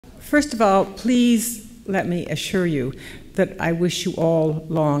First of all, please let me assure you that I wish you all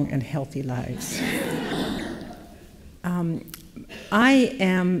long and healthy lives. I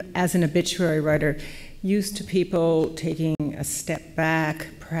am, as an obituary writer, used to people taking a step back,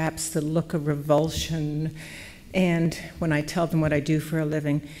 perhaps the look of revulsion, and when I tell them what I do for a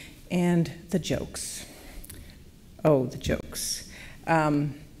living, and the jokes. Oh, the jokes.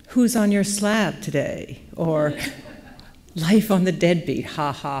 Who's on your slab today? Or life on the deadbeat,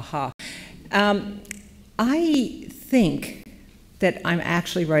 ha, ha, ha. I think that I'm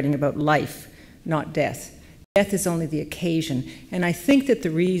actually writing about life, not death. Death is only the occasion. And I think that the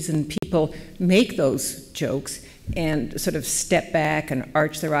reason people make those jokes and sort of step back and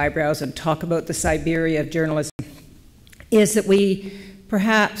arch their eyebrows and talk about the Siberia of journalism is that we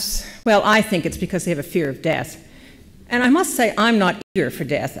perhaps, well, I think it's because they have a fear of death. And I must say, I'm not eager for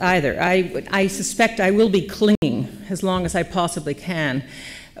death either. I suspect I will be clinging as long as I possibly can.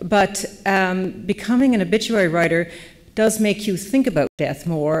 But becoming an obituary writer does make you think about death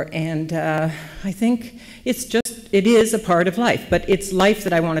more, and I think it is a part of life, but it's life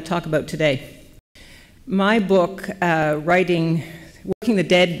that I want to talk about today. My book, Working the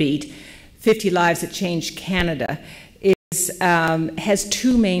Deadbeat, 50 Lives That Changed Canada, has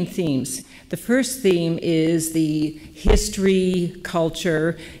two main themes. The first theme is the history,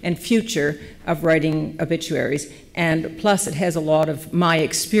 culture, and future of writing obituaries, and plus it has a lot of my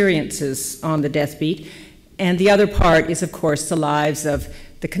experiences on the death beat. And the other part is, of course, the lives of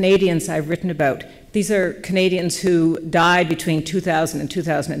the Canadians I've written about. These are Canadians who died between 2000 and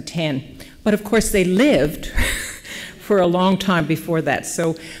 2010. But of course, they lived for a long time before that.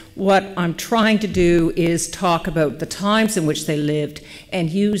 So what I'm trying to do is talk about the times in which they lived and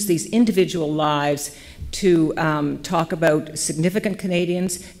use these individual lives to talk about significant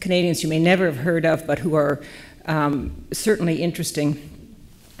Canadians, Canadians you may never have heard of, but who are certainly interesting,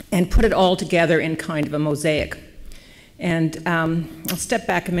 and put it all together in kind of a mosaic. And I'll step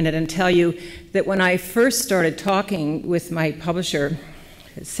back a minute and tell you that when I first started talking with my publisher,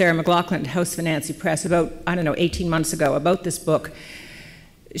 Sarah McLaughlin at House of Nancy Press, about, 18 months ago, about this book,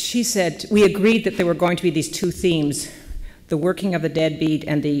 she said, we agreed that there were going to be these two themes, the working of the deadbeat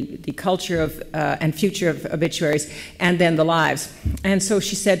and the culture of and future of obituaries, and then the lives. And so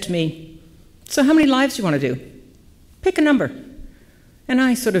she said to me, so how many lives do you want to do? Pick a number. And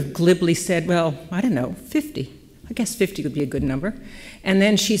I sort of glibly said, well, 50. I guess 50 would be a good number. And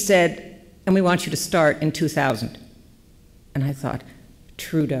then she said, and we want you to start in 2000. And I thought,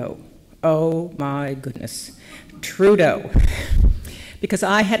 Trudeau. Oh my goodness. Trudeau. Because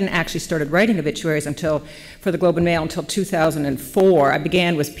I hadn't actually started writing obituaries for the Globe and Mail until 2004. I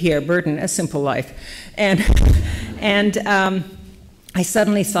began with Pierre Burton, A Simple Life. And I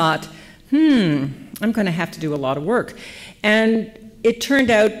suddenly thought, I'm going to have to do a lot of work. And it turned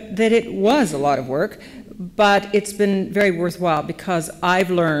out that it was a lot of work, but it's been very worthwhile because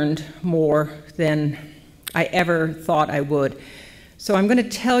I've learned more than I ever thought I would. So I'm going to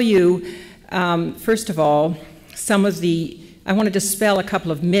tell you, first of all, I want to dispel a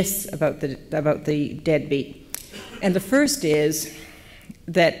couple of myths about the deadbeat. And the first is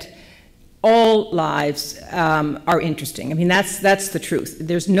that all lives are interesting. I mean, that's the truth.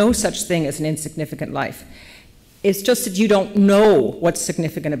 There's no such thing as an insignificant life. It's just that you don't know what's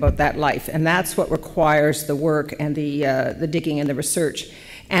significant about that life, and that's what requires the work and the digging and the research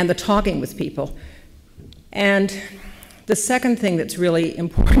and the talking with people. And the second thing that's really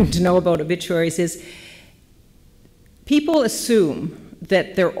important to know about obituaries is people assume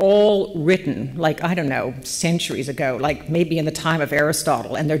that they're all written, like, centuries ago, like maybe in the time of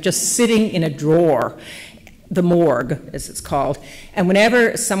Aristotle, and they're just sitting in a drawer, the morgue, as it's called, and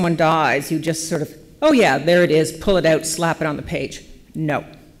whenever someone dies, you just sort of, oh yeah, there it is, pull it out, slap it on the page. No.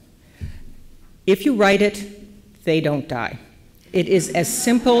 If you write it, they don't die. It is as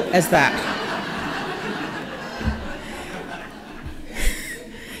simple as that.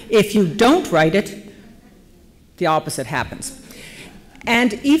 If you don't write it, the opposite happens.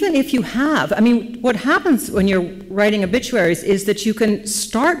 And even if you have, what happens when you're writing obituaries is that you can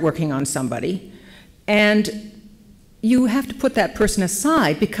start working on somebody and you have to put that person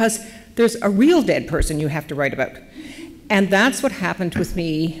aside because there's a real dead person you have to write about. And that's what happened with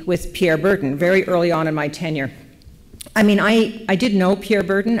me with Pierre Burton very early on in my tenure. I did know Pierre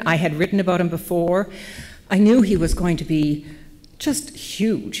Burton. I had written about him before. I knew he was going to be just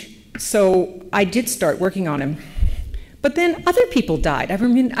huge. So I did start working on him. But then other people died. I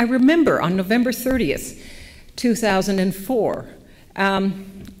remember on November 30th, 2004,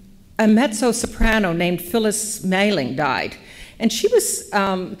 a mezzo-soprano named Phyllis Mayling died. And she was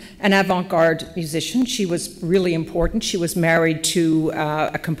an avant-garde musician. She was really important. She was married to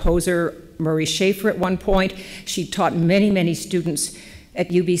a composer, Murray Schafer, at one point. She taught many, many students at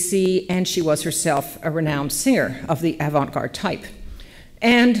UBC, and she was herself a renowned singer of the avant-garde type.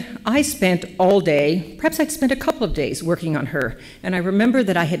 And I spent all day, perhaps I'd spent a couple of days working on her, and I remember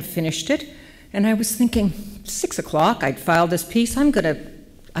that I had finished it, and I was thinking, 6 o'clock, I'd filed this piece,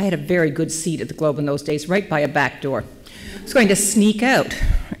 I had a very good seat at the Globe in those days, right by a back door. I was going to sneak out,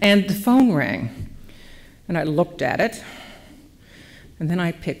 and the phone rang, and I looked at it, and then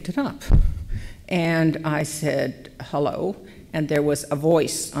I picked it up, and I said, hello, and there was a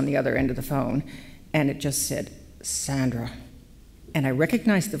voice on the other end of the phone, and it just said, Sandra. And I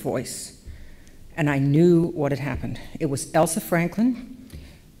recognized the voice, and I knew what had happened. It was Elsa Franklin,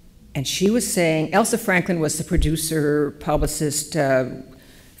 and she was saying, Elsa Franklin was the producer, publicist,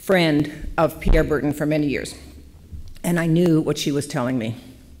 friend of Pierre Berton for many years. And I knew what she was telling me.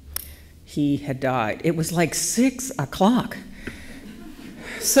 He had died. It was like 6 o'clock.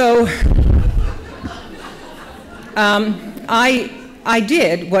 So I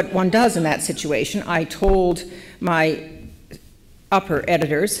did what one does in that situation. I told my upper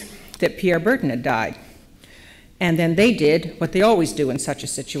editors that Pierre Berton had died. And then they did what they always do in such a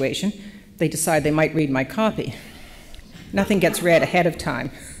situation. They decide they might read my copy. Nothing gets read ahead of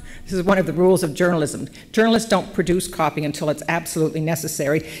time. This is one of the rules of journalism. Journalists don't produce copy until it's absolutely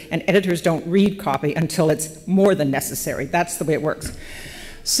necessary, and editors don't read copy until it's more than necessary. That's the way it works.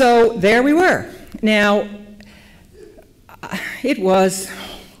 So there we were. Now, it was,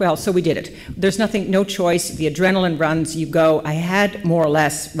 well, so we did it. There's no choice. The adrenaline runs, you go. I had more or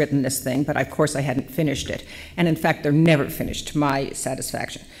less written this thing, but of course I hadn't finished it. And in fact, they're never finished to my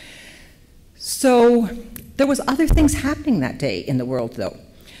satisfaction. So there was other things happening that day in the world, though.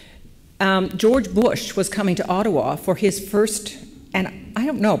 George Bush was coming to Ottawa for his first, and I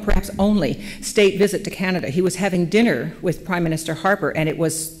don't know, perhaps only, state visit to Canada. He was having dinner with Prime Minister Harper, and it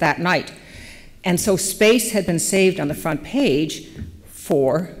was that night. And so space had been saved on the front page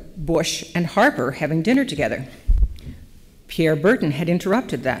for Bush and Harper having dinner together. Pierre Berton had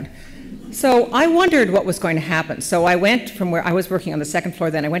interrupted that. So I wondered what was going to happen. So I went from where I was working on the second floor,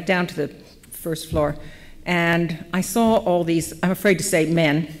 then I went down to the first floor, and I saw all these, I'm afraid to say,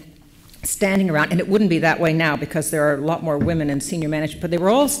 men standing around, and it wouldn't be that way now because there are a lot more women in senior management, but they were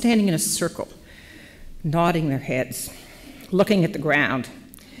all standing in a circle, nodding their heads, looking at the ground.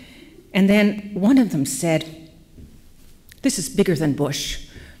 And then one of them said, "This is bigger than Bush."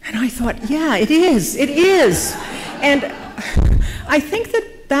 And I thought, yeah, it is. And I think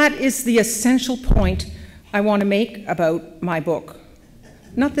that that is the essential point I want to make about my book.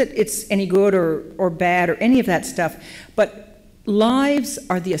 Not that it's any good or bad or any of that stuff, but lives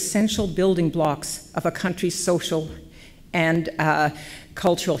are the essential building blocks of a country's social and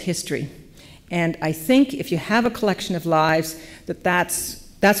cultural history. And I think if you have a collection of lives,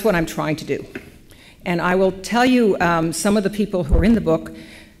 that's what I'm trying to do. And I will tell you some of the people who are in the book.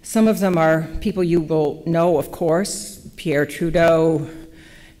 Some of them are people you will know, of course: Pierre Trudeau,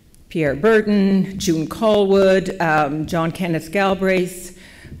 Pierre Berton, June Callwood, John Kenneth Galbraith,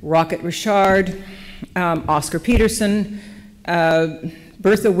 Rocket Richard, Oscar Peterson,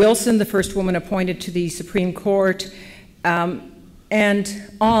 Bertha Wilson, the first woman appointed to the Supreme Court, and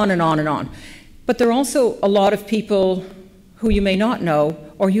on and on and on. But there are also a lot of people who you may not know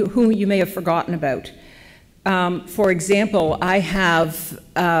or who you may have forgotten about. For example, I have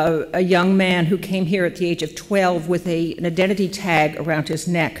a young man who came here at the age of 12 with an identity tag around his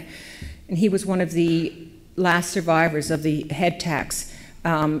neck, and he was one of the last survivors of the head tax,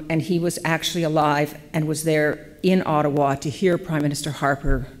 and he was actually alive and was there in Ottawa to hear Prime Minister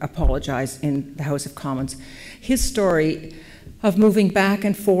Harper apologize in the House of Commons. His story of moving back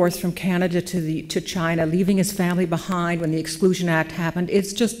and forth from Canada to China, leaving his family behind when the Exclusion Act happened,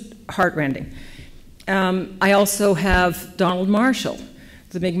 it's just heartrending. I also have Donald Marshall,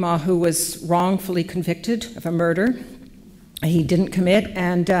 the Mi'kmaq who was wrongfully convicted of a murder he didn't commit,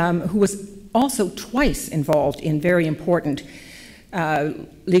 and who was also twice involved in very important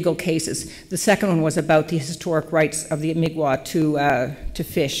legal cases. The second one was about the historic rights of the Mi'kmaq to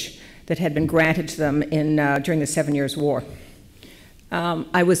fish that had been granted to them during the 7 Years' War.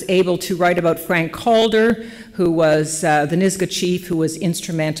 I was able to write about Frank Calder, who was the Nisga'a chief who was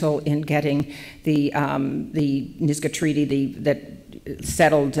instrumental in getting the Nisga'a Treaty that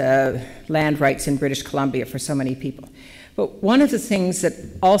settled land rights in British Columbia for so many people. But one of the things that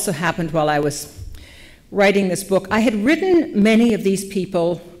also happened while I was writing this book, I had written many of these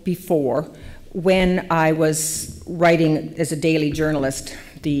people before when I was writing as a daily journalist,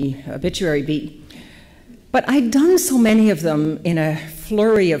 the obituary beat. But I'd done so many of them in a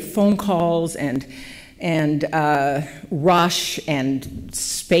flurry of phone calls and rush and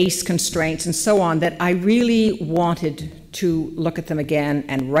space constraints and so on that I really wanted to look at them again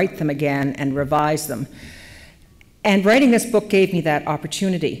and write them again and revise them. And writing this book gave me that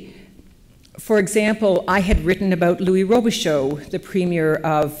opportunity. For example, I had written about Louis Robichaud, the Premier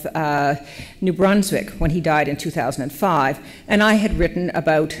of New Brunswick, when he died in 2005, and I had written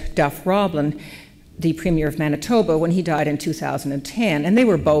about Duff Roblin, the Premier of Manitoba, when he died in 2010, and they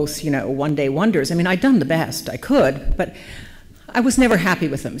were both, one-day wonders. I mean, I'd done the best I could, but I was never happy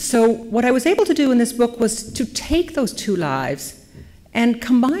with them. So what I was able to do in this book was to take those two lives and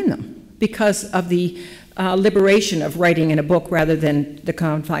combine them because of the liberation of writing in a book rather than the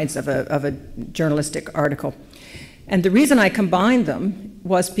confines of a journalistic article. And the reason I combined them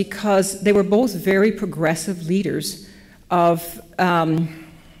was because they were both very progressive leaders of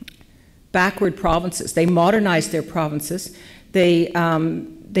backward provinces. They modernized their provinces. They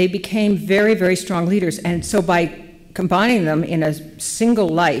became very, very strong leaders. And so by combining them in a single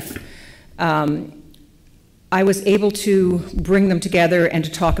life, I was able to bring them together and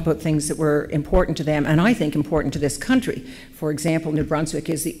to talk about things that were important to them and I think important to this country. For example, New Brunswick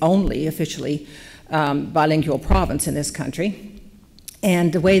is the only officially bilingual province in this country.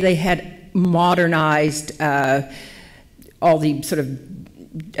 And the way they had modernized all the sort of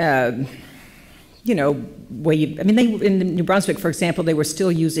in New Brunswick, for example, they were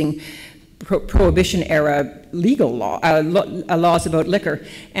still using Prohibition-era legal laws about liquor,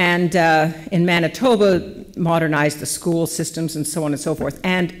 and in Manitoba, modernized the school systems and so on and so forth,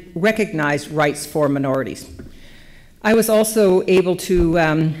 and recognized rights for minorities. I was also able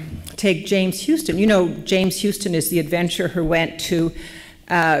to take James Houston. James Houston is the adventurer who went to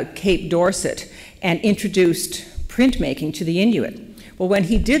Cape Dorset and introduced printmaking to the Inuit. Well, when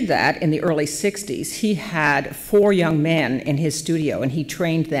he did that in the early 60s, he had 4 young men in his studio, and he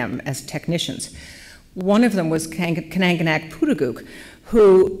trained them as technicians. One of them was Kananganak Putaguk,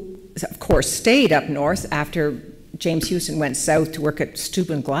 who, of course, stayed up north after James Houston went south to work at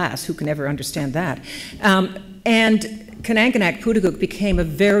Steuben Glass. Who can ever understand that? And Kananganak Putaguk became a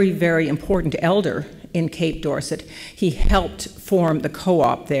very, very important elder in Cape Dorset. He helped form the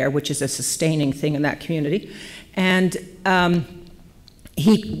co-op there, which is a sustaining thing in that community. And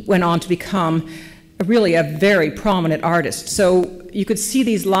he went on to become really a very prominent artist. So you could see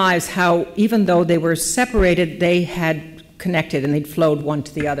these lives, how even though they were separated, they had connected and they'd flowed one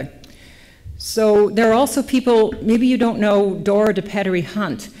to the other. So there are also people, maybe you don't know Dora de Pedery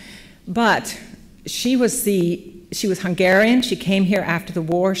Hunt, but she was Hungarian. She came here after the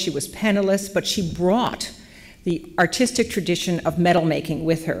war. She was penniless, but she brought the artistic tradition of metal making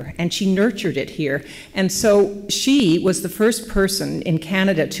with her, and she nurtured it here. And so she was the first person in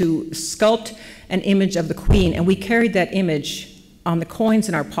Canada to sculpt an image of the Queen, and we carried that image on the coins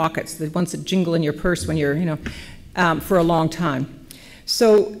in our pockets, the ones that jingle in your purse when you're, for a long time.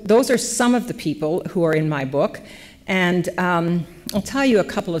 So those are some of the people who are in my book, and I'll tell you a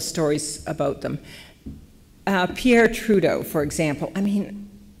couple of stories about them. Pierre Trudeau, for example. I mean,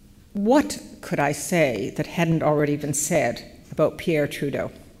 what could I say that hadn't already been said about Pierre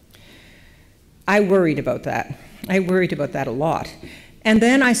Trudeau? I worried about that. I worried about that a lot. And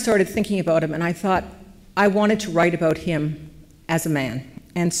then I started thinking about him, and I thought I wanted to write about him as a man.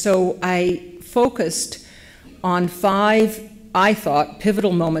 And so I focused on 5, I thought,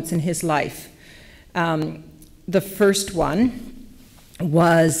 pivotal moments in his life. The first one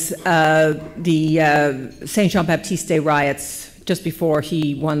was the Saint Jean-Baptiste Day riots just before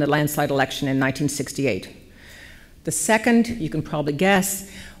he won the landslide election in 1968. The second, you can probably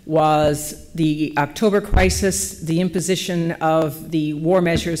guess, was the October crisis, the imposition of the War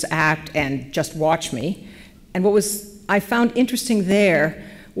Measures Act, and Just Watch Me. And what I found interesting there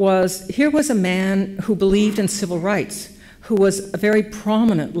was, here was a man who believed in civil rights, who was a very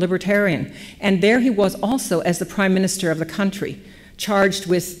prominent libertarian, and there he was also as the Prime Minister of the country, charged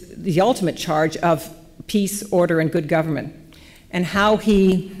with the ultimate charge of peace, order, and good government, and how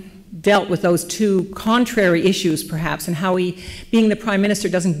he dealt with those two contrary issues, perhaps, and how he, being the Prime Minister,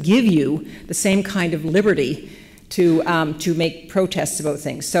 doesn't give you the same kind of liberty to make protests about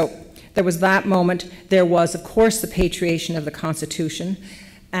things. So there was that moment. There was, of course, the patriation of the Constitution,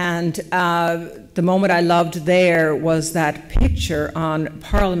 and the moment I loved there was that picture on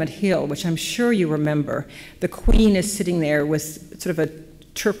Parliament Hill, which I'm sure you remember. The Queen is sitting there with sort of a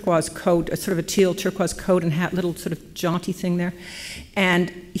turquoise coat, a sort of a teal turquoise coat and hat, little sort of jaunty thing there. And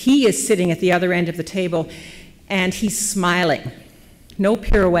he is sitting at the other end of the table, and he's smiling. No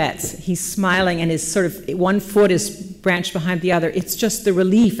pirouettes. He's smiling, and his sort of one foot is branched behind the other. It's just the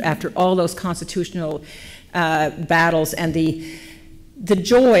relief after all those constitutional battles and the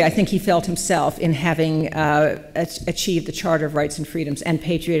joy I think he felt himself in having achieved the Charter of Rights and Freedoms and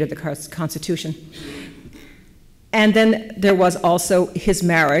patriated the Constitution. And then there was also his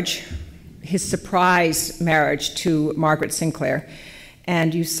marriage, his surprise marriage to Margaret Sinclair.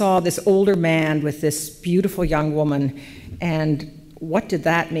 And you saw this older man with this beautiful young woman, and what did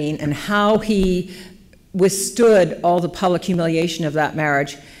that mean, and how he withstood all the public humiliation of that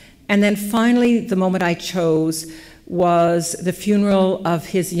marriage. And then finally, the moment I chose was the funeral of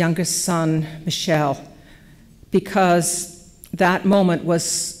his youngest son, Michel, because that moment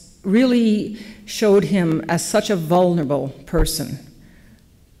was really showed him as such a vulnerable person,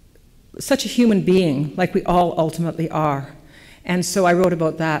 such a human being, like we all ultimately are. And so I wrote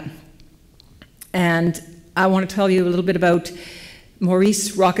about that. And I want to tell you a little bit about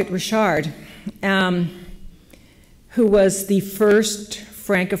Maurice Rocket Richard, who was the first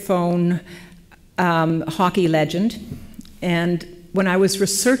Francophone hockey legend. And when I was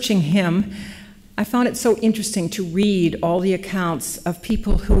researching him, I found it so interesting to read all the accounts of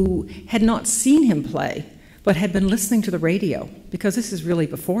people who had not seen him play, but had been listening to the radio, because this is really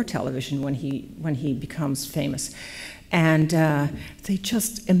before television when he becomes famous. And they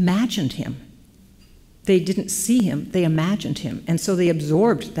just imagined him. They didn't see him, they imagined him. And so they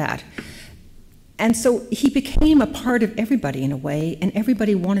absorbed that. And so he became a part of everybody in a way, and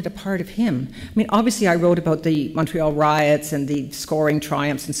everybody wanted a part of him. I mean, obviously I wrote about the Montreal riots and the scoring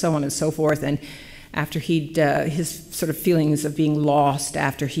triumphs and so on and so forth, and after his sort of feelings of being lost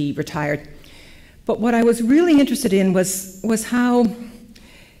after he retired. But what I was really interested in was how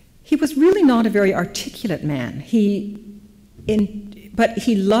he was really not a very articulate man. But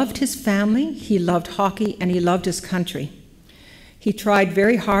he loved his family, he loved hockey, and he loved his country. He tried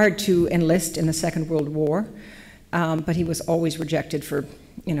very hard to enlist in the Second World War, but he was always rejected for,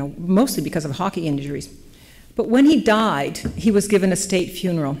 mostly because of hockey injuries. But when he died, he was given a state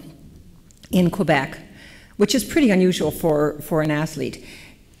funeral in Quebec, which is pretty unusual for an athlete.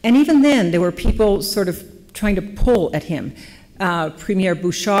 And even then, there were people sort of trying to pull at him. Premier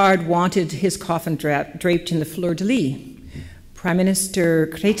Bouchard wanted his coffin draped in the fleur-de-lis. Prime Minister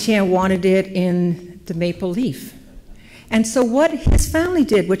Chrétien wanted it in the maple leaf. And so what his family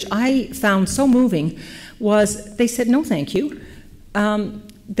did, which I found so moving, was they said, no, thank you.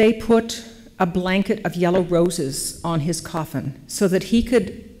 They put a blanket of yellow roses on his coffin so that he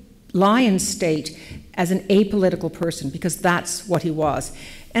could lie in state as an apolitical person, because that's what he was.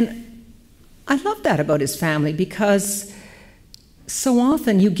 And I love that about his family, because so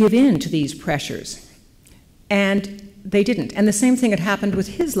often you give in to these pressures. And they didn't. And the same thing had happened with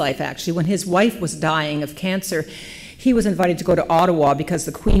his life, actually. When his wife was dying of cancer, he was invited to go to Ottawa because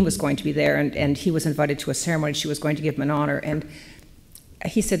the Queen was going to be there, and he was invited to a ceremony. She was going to give him an honor, and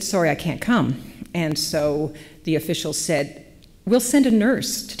he said, sorry, I can't come. And so the officials said, we'll send a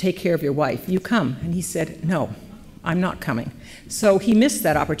nurse to take care of your wife. You come. And he said, no, I'm not coming. So he missed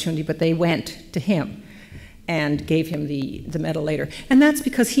that opportunity, but they went to him and gave him the medal later. And that's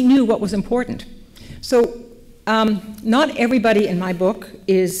because he knew what was important. So not everybody in my book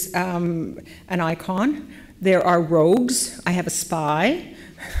is an icon. There are rogues. I have a spy.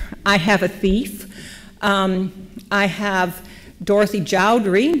 I have a thief. I have Dorothy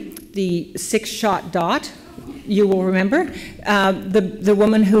Jowdry, the six-shot dot, you will remember, the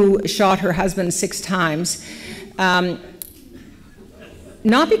woman who shot her husband 6 times, not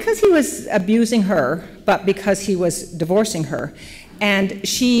because he was abusing her, but because he was divorcing her. And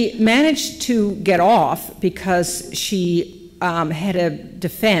she managed to get off because she had a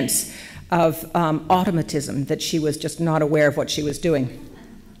defense of automatism, that she was just not aware of what she was doing.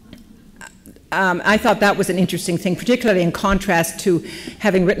 I thought that was an interesting thing, particularly in contrast to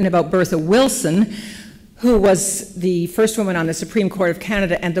having written about Bertha Wilson, who was the first woman on the Supreme Court of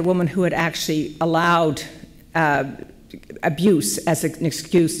Canada and the woman who had actually allowed abuse as an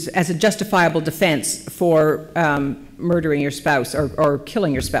excuse, as a justifiable defense for murdering your spouse, or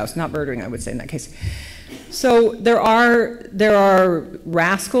killing your spouse, not murdering, I would say in that case. So there are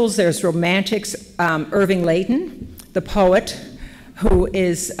rascals, there's romantics. Irving Layton, the poet, who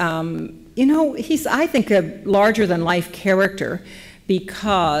is, he's, I think, a larger-than-life character,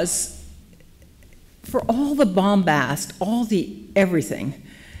 because for all the bombast, all the everything,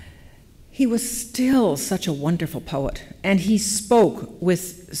 he was still such a wonderful poet, and he spoke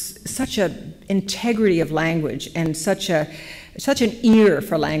with such an integrity of language and such an ear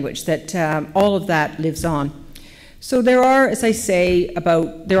for language that all of that lives on. So there are, as I say,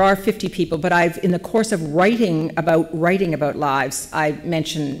 there are 50 people, but in the course of writing about lives, I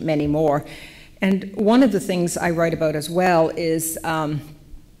mention many more. And one of the things I write about as well is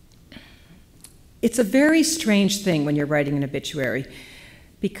it's a very strange thing when you're writing an obituary,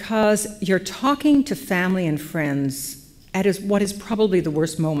 because you're talking to family and friends at what is probably the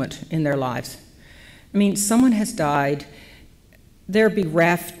worst moment in their lives. I mean, someone has died, they're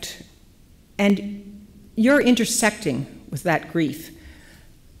bereft, and you're intersecting with that grief.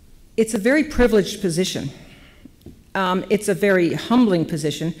 It's a very privileged position. It's a very humbling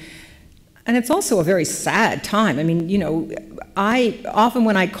position, and it's also a very sad time. I mean, you know, often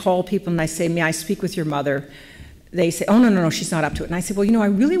when I call people and I say, may I speak with your mother, they say, oh, no, she's not up to it. And I say, well, you know, I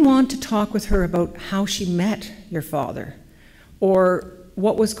really want to talk with her about how she met your father, or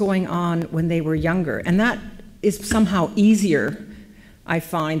what was going on when they were younger. And that is somehow easier, I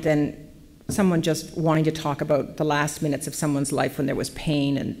find, than someone just wanting to talk about the last minutes of someone's life when there was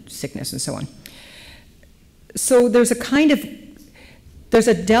pain and sickness and so on. So there's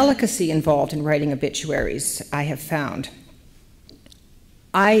a delicacy involved in writing obituaries, I have found.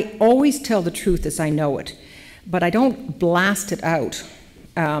 I always tell the truth as I know it, but I don't blast it out.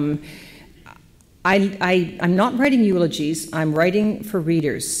 I'm not writing eulogies, I'm writing for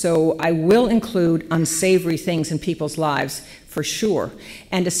readers, so I will include unsavory things in people's lives, for sure.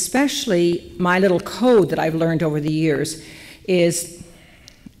 And especially my little code that I've learned over the years is,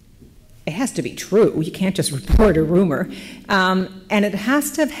 it has to be true, you can't just report a rumor, and it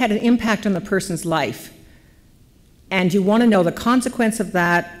has to have had an impact on the person's life. And you want to know the consequence of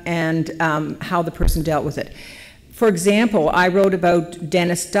that and how the person dealt with it. For example, I wrote about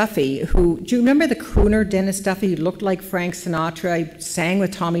Dennis Duffy, do you remember the crooner Dennis Duffy, who looked like Frank Sinatra? He sang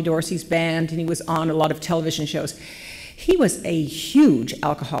with Tommy Dorsey's band, and he was on a lot of television shows. He was a huge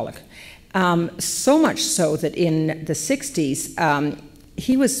alcoholic, so much so that in the 60s,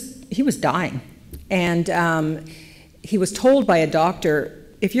 he was dying. And he was told by a doctor,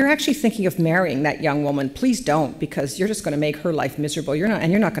 if you're actually thinking of marrying that young woman, please don't, because you're just going to make her life miserable. You're not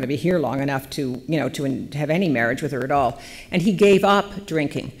going to be here long enough to, you know, to have any marriage with her at all. And he gave up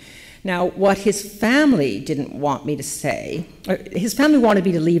drinking. Now, what his family didn't want me to say, his family wanted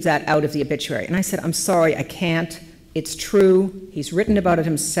me to leave that out of the obituary. And I said, I'm sorry, I can't. It's true. He's written about it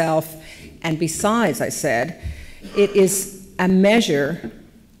himself. And besides, I said, it is a measure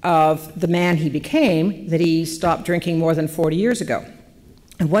of the man he became that he stopped drinking more than 40 years ago.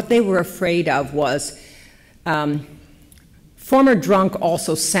 And what they were afraid of was, former drunk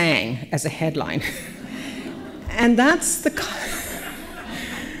also sang as a headline. And that's the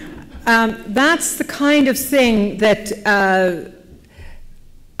kind of thing that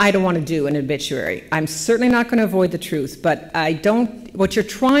I don't want to do in an obituary. I'm certainly not going to avoid the truth, but what you're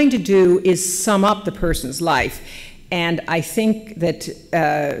trying to do is sum up the person's life. And I think that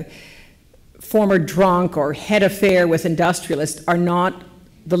former drunk or head affair with industrialists are not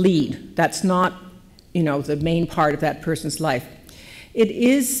the lead. That's not, you know, the main part of that person's life. It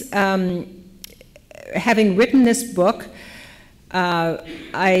is, having written this book,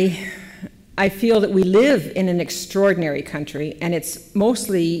 I feel that we live in an extraordinary country, and it's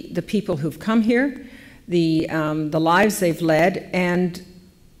mostly the people who've come here, the lives they've led, and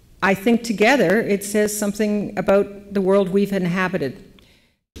I think together it says something about the world we've inhabited.